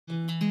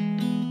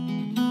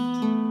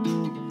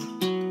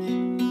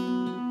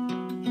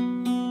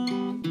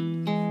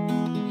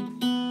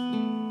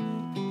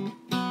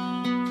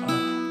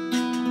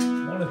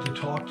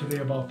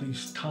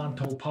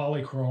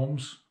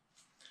Polychromes.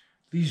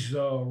 These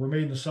were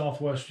made in the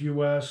southwest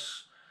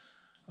U.S.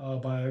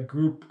 By a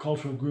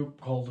cultural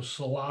group called the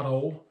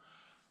Salado.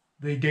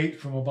 They date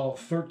from about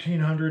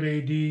 1300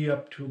 AD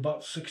up to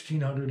about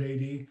 1600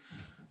 AD.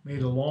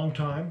 Made a long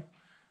time.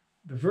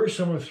 They're very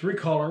similar, 3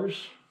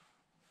 colors.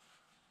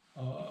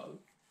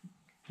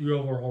 The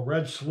overall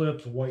red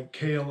slip, the white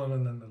kaolin,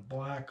 and then the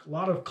black. A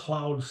lot of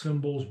cloud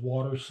symbols,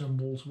 water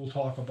symbols. We'll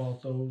talk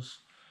about those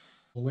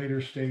a later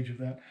stage of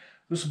that.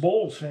 This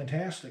bowl is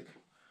fantastic.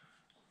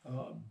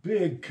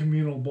 Big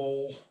communal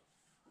bowl,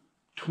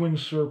 twin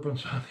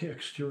serpents on the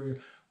exterior.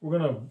 We're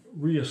going to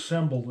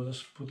reassemble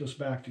this, put this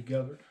back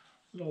together.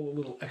 Look at all the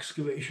little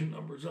excavation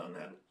numbers on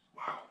that.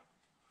 Wow.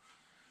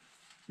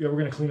 Yeah, we're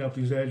going to clean up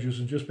these edges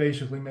and just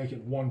basically make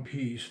it one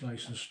piece,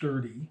 nice and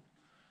sturdy.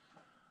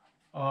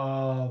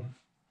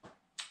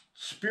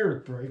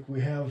 Spirit break.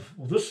 We have,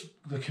 well, this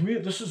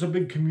is a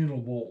big communal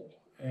bowl,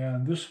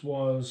 and this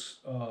was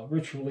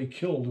ritually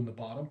killed in the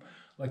bottom,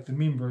 like the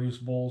Mimbres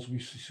bowls we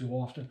see so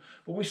often.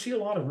 But we see a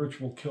lot of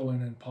ritual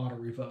killing in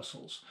pottery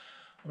vessels.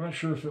 I'm not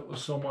sure if it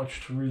was so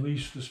much to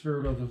release the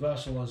spirit of the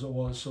vessel as it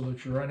was so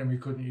that your enemy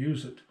couldn't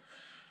use it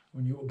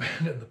when you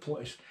abandon the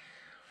place.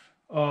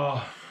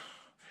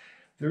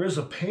 There is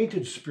a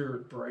painted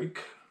spirit break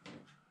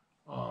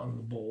on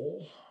the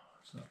bowl.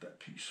 It's not that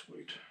piece,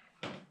 wait.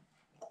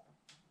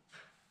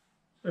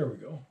 There we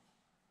go.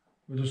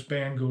 Where this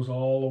band goes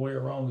all the way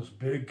around this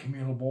big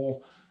communal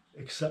bowl,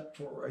 except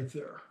for right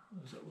there.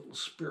 There's that little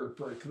spirit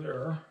break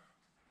there.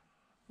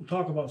 We'll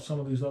talk about some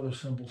of these other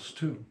symbols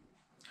too.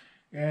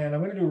 And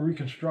I'm going to do a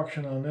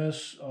reconstruction on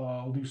this.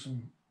 I'll do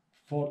some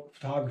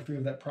photography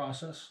of that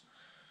process.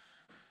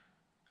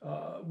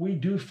 We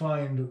do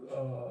find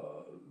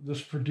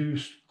this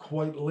produced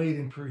quite late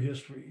in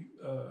prehistory,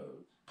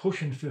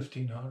 pushing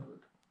 1500.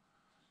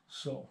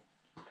 So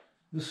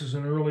this is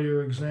an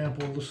earlier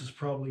example. This is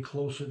probably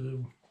closer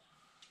to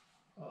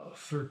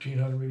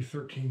 1300, maybe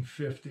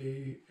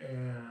 1350.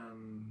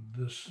 And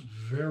this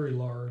very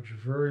large,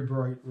 very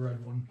bright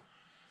red one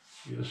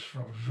is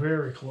from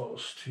very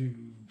close to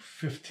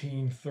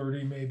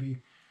 1530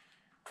 maybe.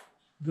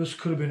 This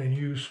could have been in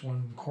use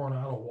when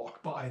Coronado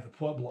walked by the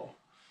pueblo.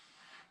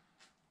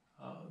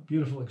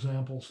 Beautiful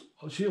examples.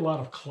 I see a lot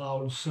of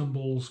cloud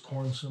symbols,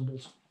 corn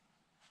symbols.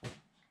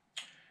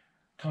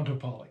 Tonto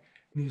Poly.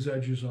 These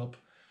edges up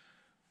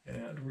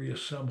and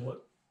reassemble it.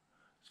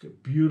 It's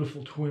got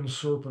beautiful twin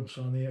serpents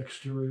on the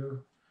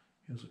exterior.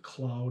 Here's a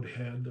cloud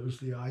head. There's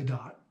the eye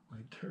dot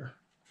right there.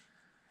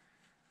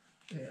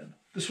 And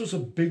this was a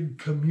big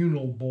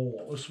communal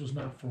bowl. This was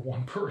not for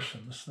one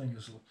person. This thing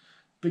is a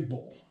big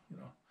bowl, you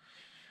know.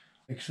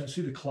 Makes sense.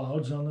 See the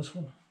clouds on this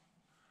one?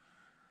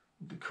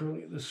 The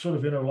curly, this sort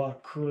of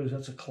interlocked curlies,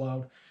 that's a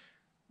cloud.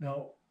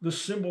 Now,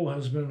 this symbol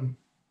has been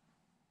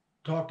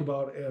talked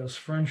about as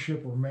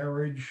friendship or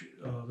marriage.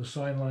 The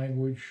sign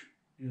language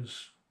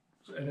is,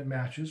 and it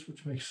matches,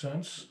 which makes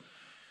sense.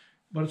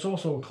 But it's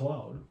also a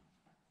cloud.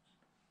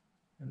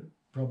 And it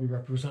probably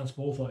represents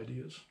both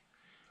ideas.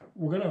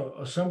 We're going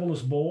to assemble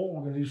this bowl.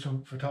 We're going to do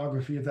some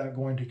photography of that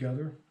going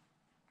together.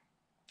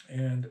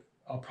 And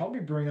I'll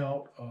probably bring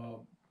out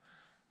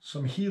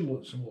some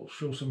helas, and we'll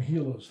show some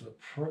helas, the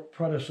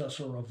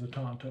predecessor of the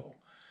Tonto,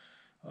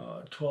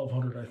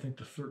 1200, I think,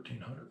 to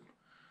 1300.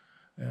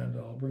 And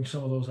I'll bring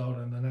some of those out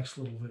in the next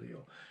little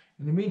video.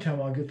 In the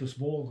meantime, I'll get this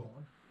bowl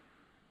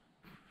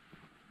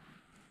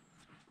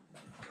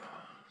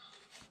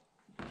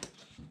going.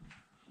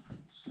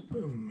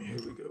 Boom, here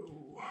we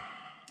go.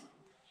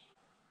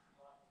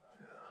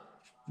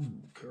 Yeah.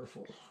 Ooh,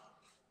 careful.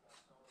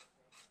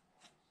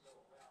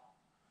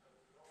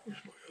 Here's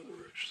my other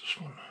edge, this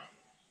one.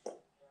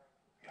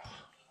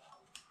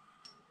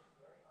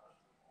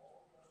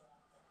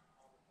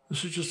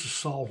 This is just a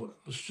solvent.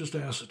 This is just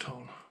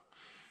acetone.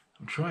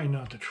 I'm trying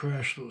not to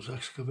trash those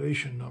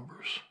excavation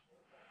numbers.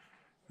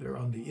 They're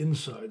on the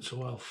inside,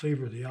 so I'll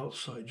favor the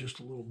outside just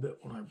a little bit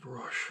when I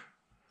brush.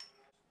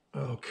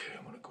 Okay,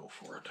 I'm going to go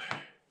for it.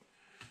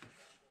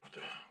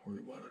 Don't have to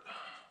worry about it.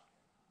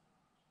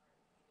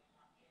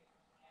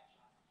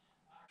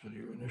 For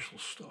your initial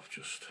stuff,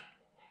 just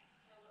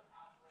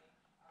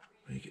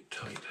make it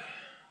tight.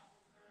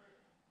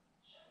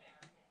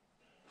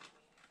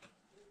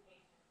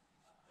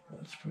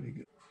 That's pretty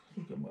good. I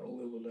think I'm going to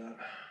live with that.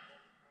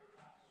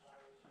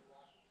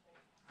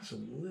 It's a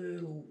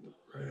little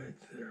right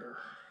there.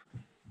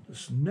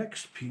 This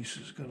next piece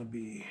is going to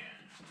be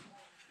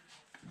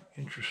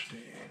interesting.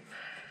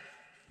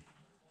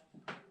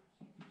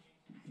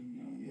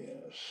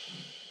 Yes,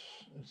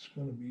 it's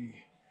going to be,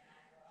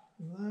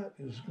 that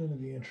is going to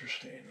be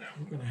interesting.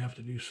 We're going to have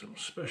to do some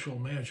special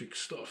magic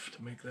stuff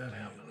to make that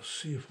happen. Let's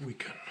see if we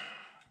can.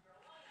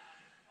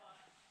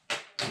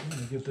 I'm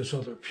going to get this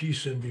other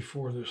piece in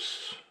before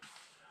this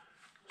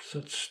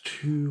sets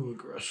too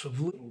aggressive.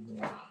 A little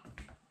more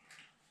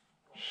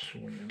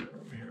swinging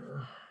from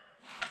here.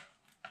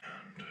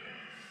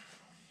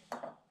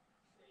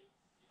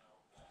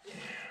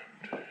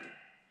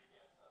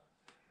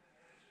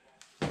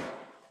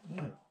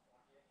 And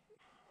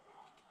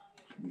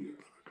we're going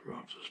to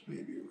drop this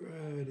baby right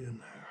right in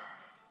there.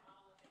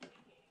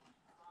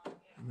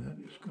 And that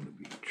is going to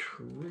be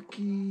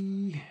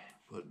tricky,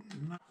 but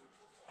not,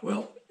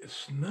 well,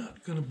 it's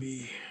not going to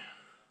be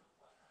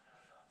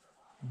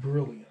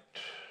brilliant.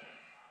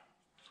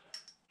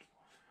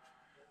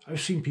 I've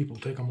seen people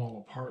take them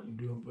all apart and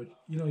do them, but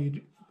you know,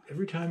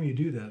 every time you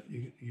do that,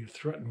 you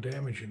threaten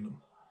damaging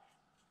them.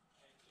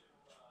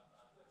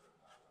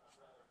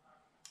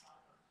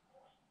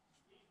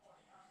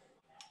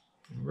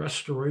 In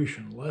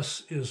restoration,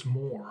 less is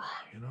more,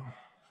 you know.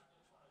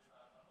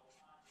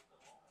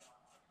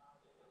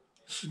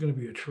 This is going to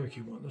be a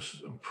tricky one.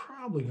 I'm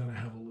probably going to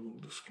have a little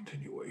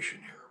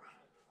discontinuation here.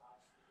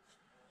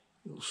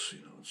 But we'll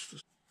see. No, it's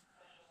just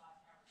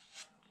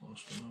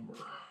lost the number.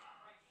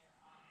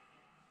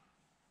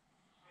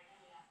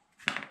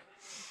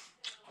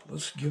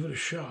 Let's give it a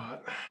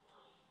shot.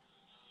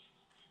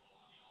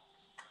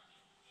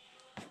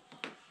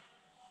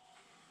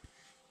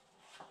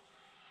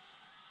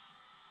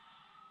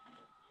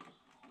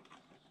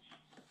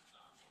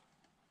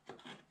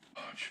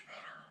 Much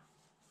better.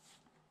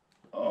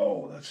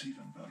 Oh, that's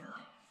even better.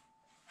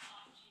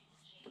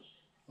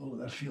 Oh,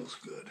 that feels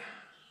good.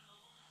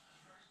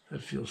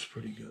 That feels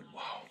pretty good.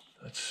 Wow,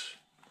 that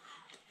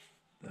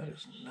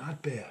is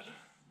not bad.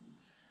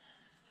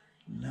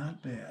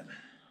 Not bad.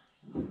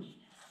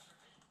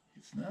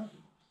 It's not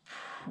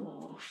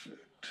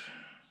perfect.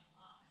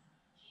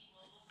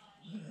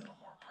 A little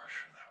more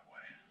pressure that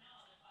way.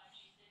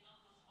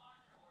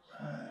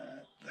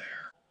 Right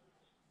there.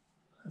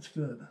 That's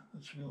good.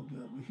 That's real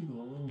good. We can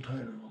go a little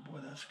tighter. Oh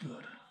boy, that's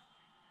good.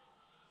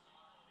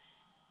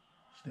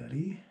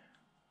 Steady.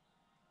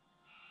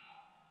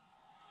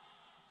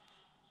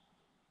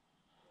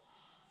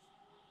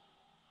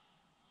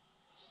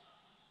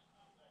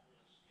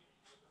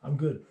 I'm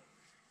good.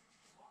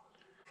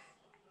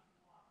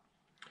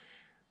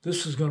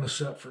 This is going to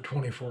set for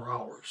 24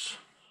 hours.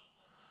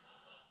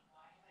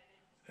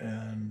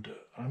 And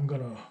I'm going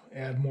to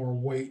add more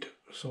weight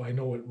so I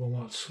know it will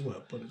not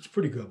slip, but it's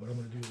pretty good, but I'm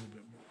going to do a little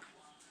bit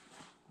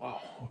more.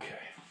 Wow,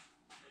 okay.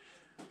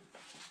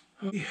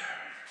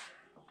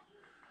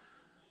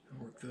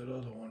 Work that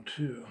other one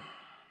too.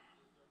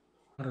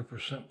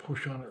 100%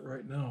 push on it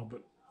right now,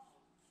 but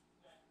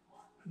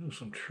I know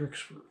some tricks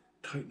for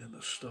tightening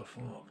this stuff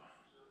up.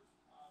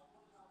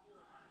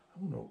 I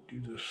want to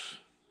do this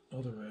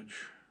other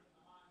edge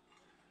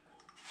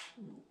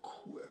real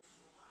quick.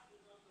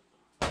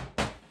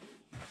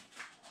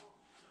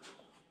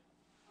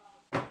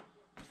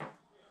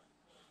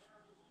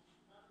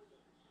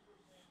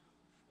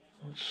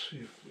 Let's see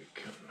if we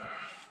can.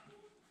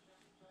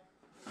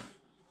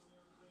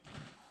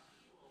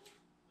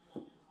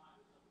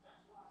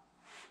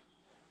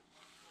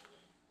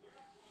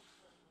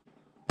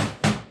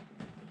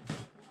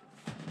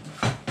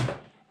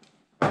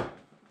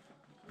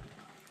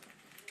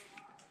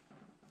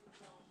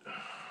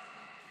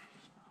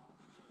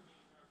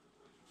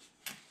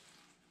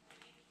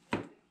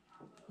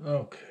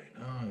 Okay,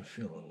 now I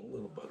feel a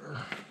little better.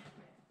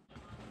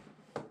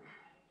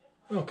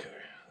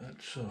 Okay,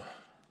 that's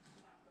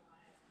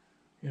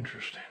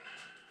interesting.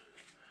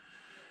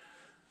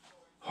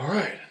 All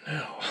right,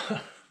 now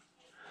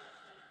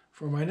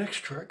for my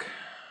next trick,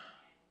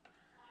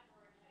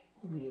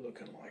 what are we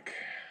looking like?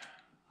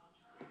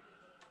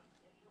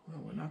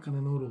 Well, we're not going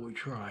to know till we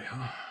try,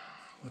 huh?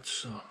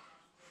 Let's, I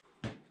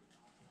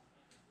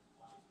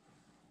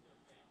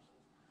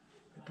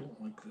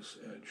don't like this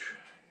edge.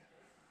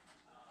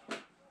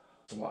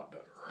 It's a lot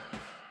better.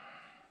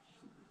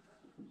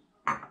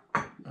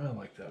 I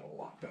like that a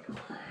lot better.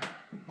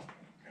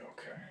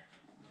 Okay.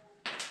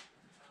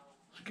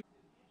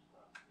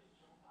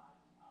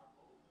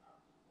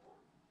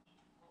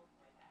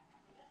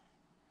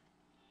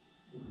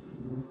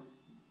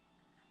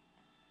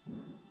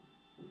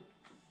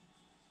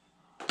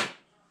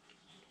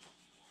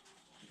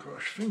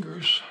 Cross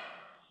fingers.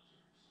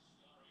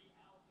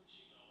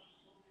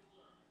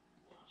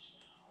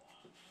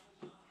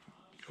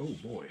 Oh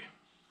boy.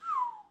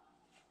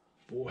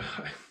 Boy.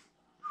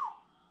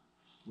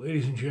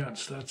 Ladies and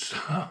gents, that's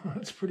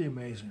that's pretty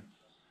amazing.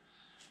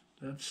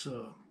 That's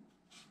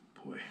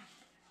boy.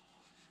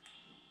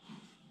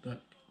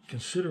 That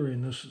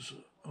considering this is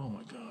oh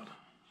my god.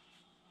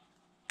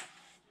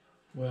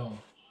 Well,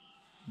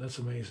 that's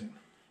amazing.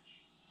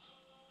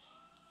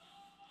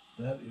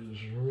 That is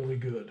really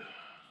good.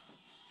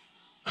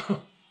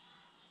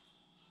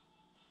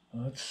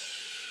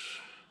 That's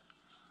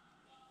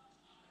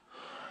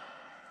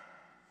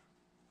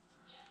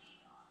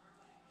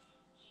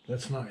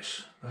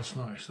nice. That's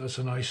nice. That's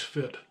a nice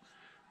fit.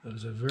 That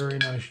is a very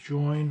nice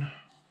join.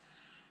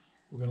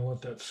 We're going to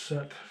let that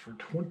set for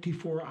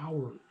 24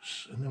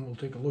 hours, and then we'll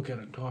take a look at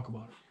it and talk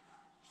about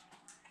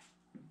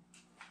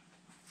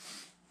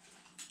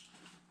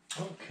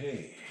it.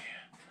 Okay.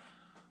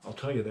 I'll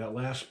tell you, that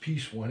last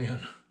piece went in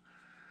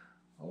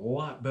a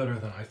lot better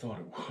than I thought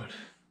it would.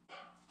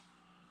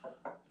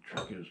 The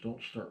trick is,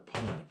 don't start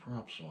pulling the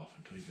props off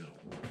until you get a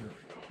little. There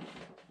we go.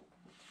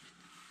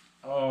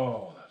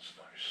 Oh, that's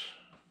nice.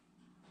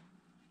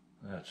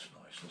 That's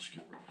nice. Let's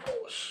get rid of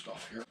all this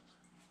stuff here.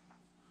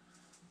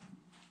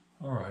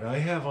 All right, I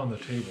have on the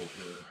table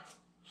here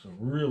some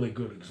really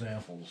good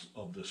examples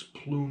of this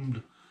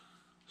plumed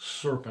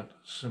serpent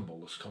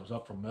symbol. This comes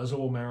up from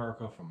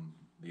Mesoamerica, from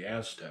the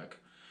Aztec.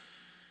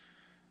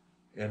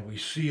 And we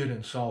see it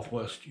in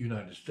Southwest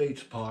United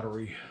States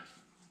pottery.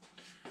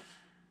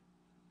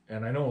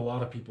 And I know a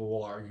lot of people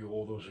will argue,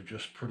 oh, those are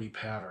just pretty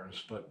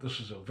patterns, but this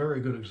is a very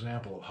good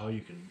example of how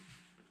you can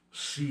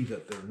see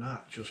that they're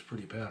not just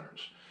pretty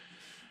patterns.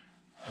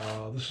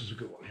 This is a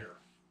good one here.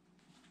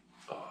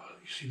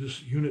 You see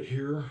this unit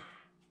here?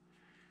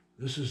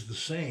 This is the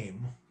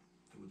same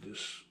with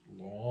this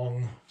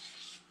long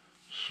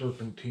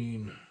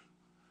serpentine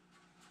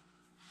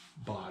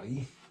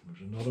body.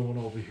 There's another one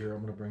over here.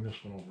 I'm going to bring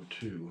this one over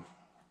too.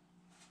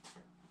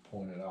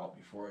 Point it out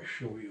before I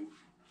show you.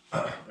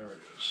 There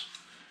it is.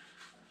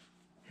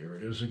 Here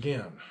it is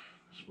again.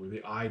 This is where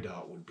the eye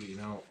dot would be.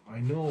 Now, I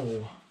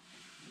know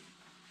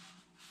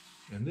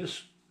in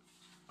this,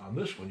 on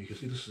this one, you can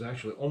see this is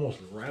actually almost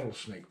a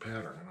rattlesnake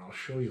pattern, and I'll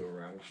show you a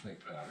rattlesnake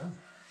pattern.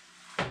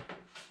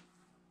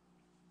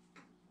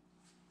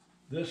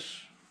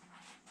 This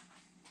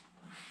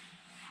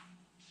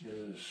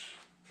is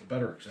a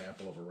better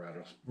example of a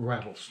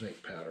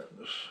rattlesnake pattern.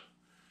 This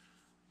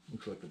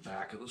looks like the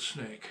back of the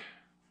snake.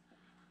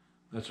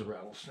 That's a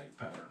rattlesnake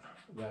pattern.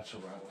 That's a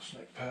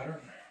rattlesnake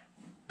pattern.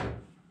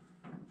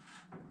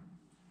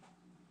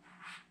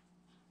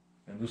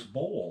 And this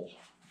bowl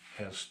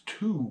has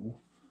two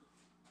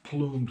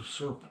plumed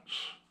serpents.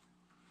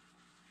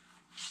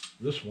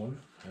 This one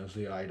has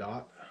the eye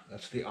dot.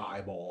 That's the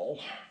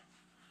eyeball.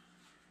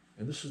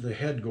 And this is the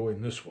head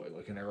going this way,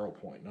 like an arrow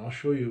point. And I'll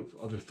show you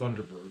other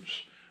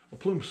thunderbirds. A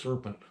plumed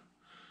serpent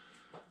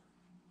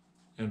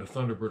and a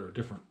thunderbird are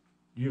different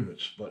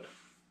units, but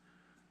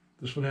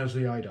this one has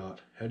the eye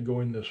dot, head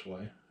going this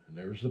way, and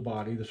there's the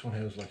body. This one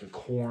has like a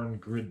corn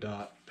grid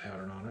dot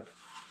pattern on it,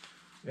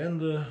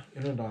 and the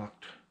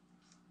interlocked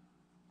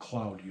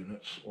cloud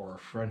units, or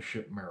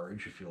friendship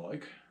marriage, if you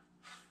like.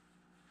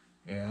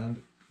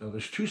 And now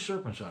there's two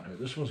serpents on here.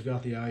 This one's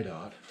got the eye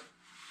dot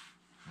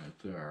right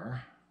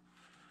there,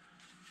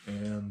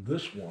 and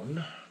this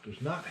one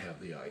does not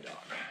have the eye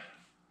dot.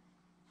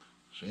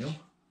 See them?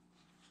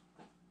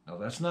 Now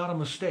that's not a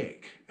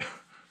mistake.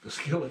 The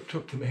skill it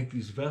took to make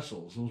these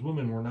vessels, those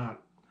women were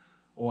not,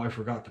 oh, I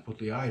forgot to put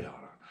the eye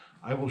dot on.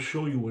 I will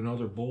show you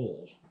another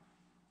bowl,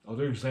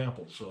 other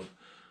examples of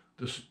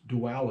this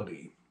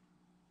duality,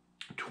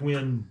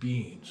 twin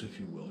beings, if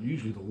you will,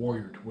 usually the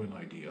warrior twin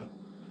idea,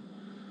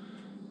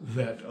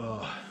 that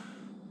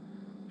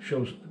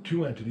shows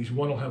two entities.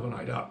 One will have an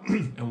eye dot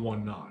and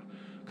one not.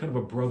 Kind of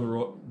a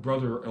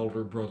brother,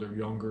 elder, brother,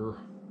 younger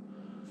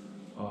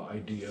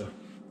idea.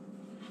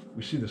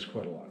 We see this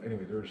quite a lot.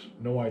 Anyway, there's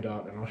no eye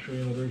dot, and I'll show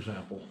you another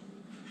example,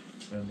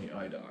 and the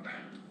eye dot.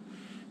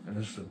 And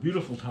this is a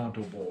beautiful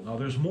Tonto bowl. Now,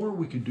 there's more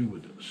we could do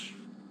with this.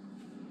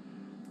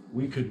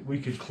 We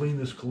could clean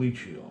this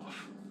caliche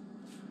off.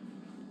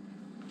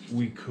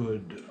 We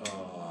could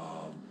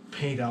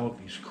paint out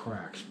these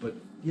cracks. But,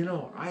 you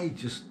know,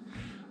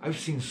 I've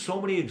seen so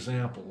many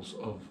examples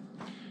of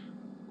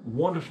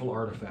wonderful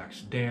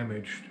artifacts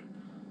damaged,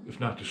 if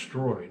not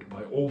destroyed,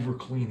 by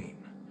over-cleaning.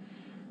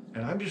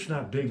 And I'm just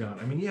not big on.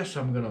 I mean, yes,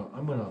 I'm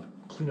gonna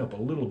clean up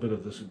a little bit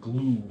of this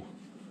glue,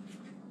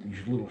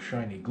 these little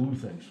shiny glue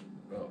things.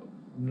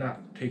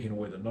 Not taking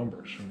away the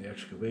numbers from the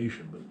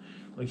excavation, but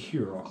like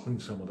here, I'll clean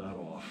some of that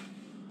off,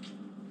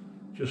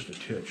 just a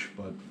titch,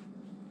 but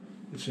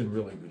it's in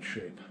really good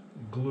shape.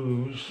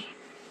 Glues.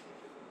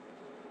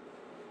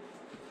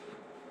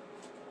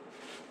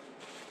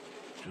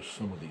 Just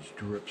some of these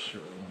drips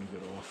here I want to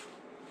get off,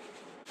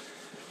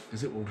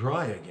 because it will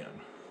dry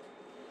again.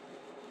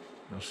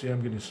 Now see,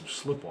 I'm getting some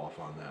slip off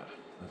on that.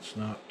 That's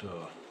not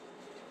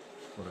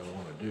what I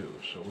want to do,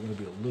 so we're going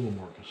to be a little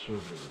more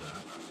conservative with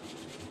that.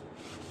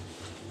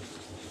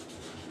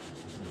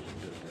 There's a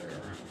bit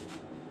there.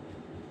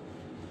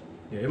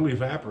 Yeah, it'll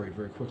evaporate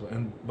very quickly.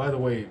 And by the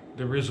way,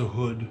 there is a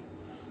hood.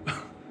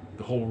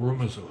 The whole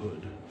room is a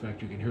hood. In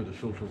fact, you can hear the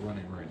filter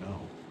running right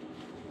now.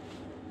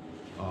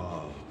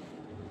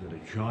 That a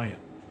giant,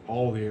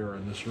 all the air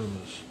in this room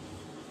is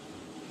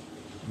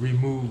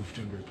removed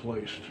and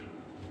replaced.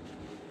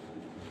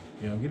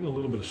 Yeah, I'm getting a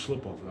little bit of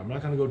slip off of it. I'm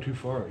not going to go too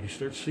far. You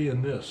start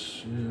seeing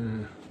this,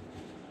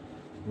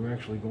 we're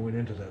actually going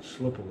into that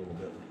slip a little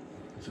bit.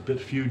 It's a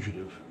bit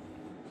fugitive.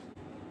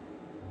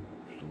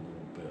 Just a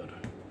little bit.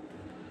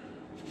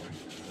 Right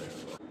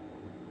there.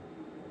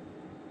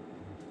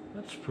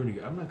 That's pretty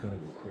good. I'm not going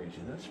to go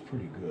crazy. That's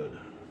pretty good.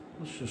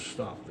 Let's just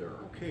stop there.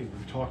 Okay,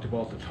 we've talked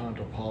about the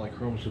Tonto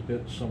Polychromes a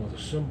bit, some of the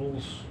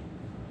symbols.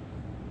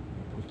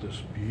 Put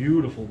this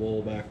beautiful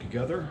bowl back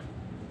together.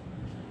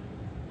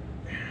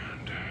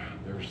 And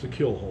there's the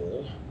kill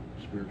hole,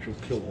 spiritual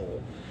kill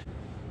hole.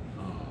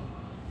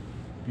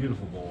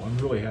 Beautiful bowl. I'm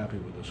really happy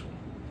with this one.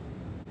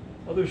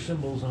 Other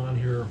symbols on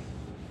here,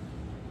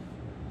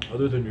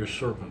 other than your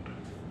serpent.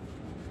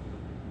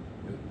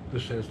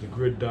 This has the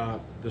grid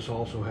dot. This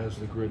also has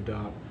the grid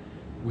dot.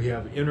 We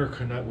have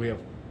we have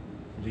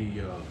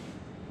the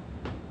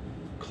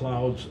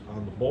clouds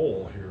on the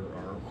bowl here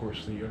are, of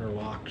course, the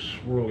interlocked,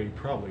 swirly,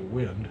 probably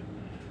wind.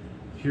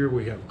 Here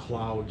we have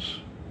clouds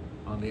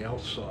on the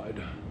outside.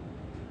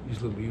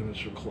 These little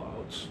units are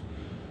clouds.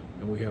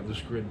 And we have this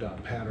grid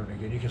dot pattern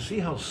again. You can see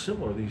how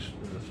similar the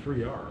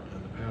three are,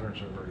 and the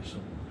patterns are very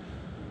similar.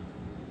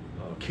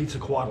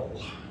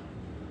 Quetzalcoatl,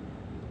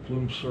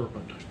 plumed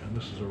serpent, and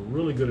this is a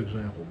really good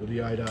example with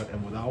the eye dot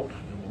and without.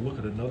 And we'll look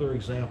at another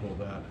example of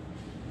that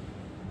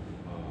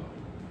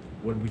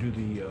when we do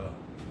the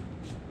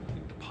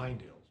pine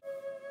deer.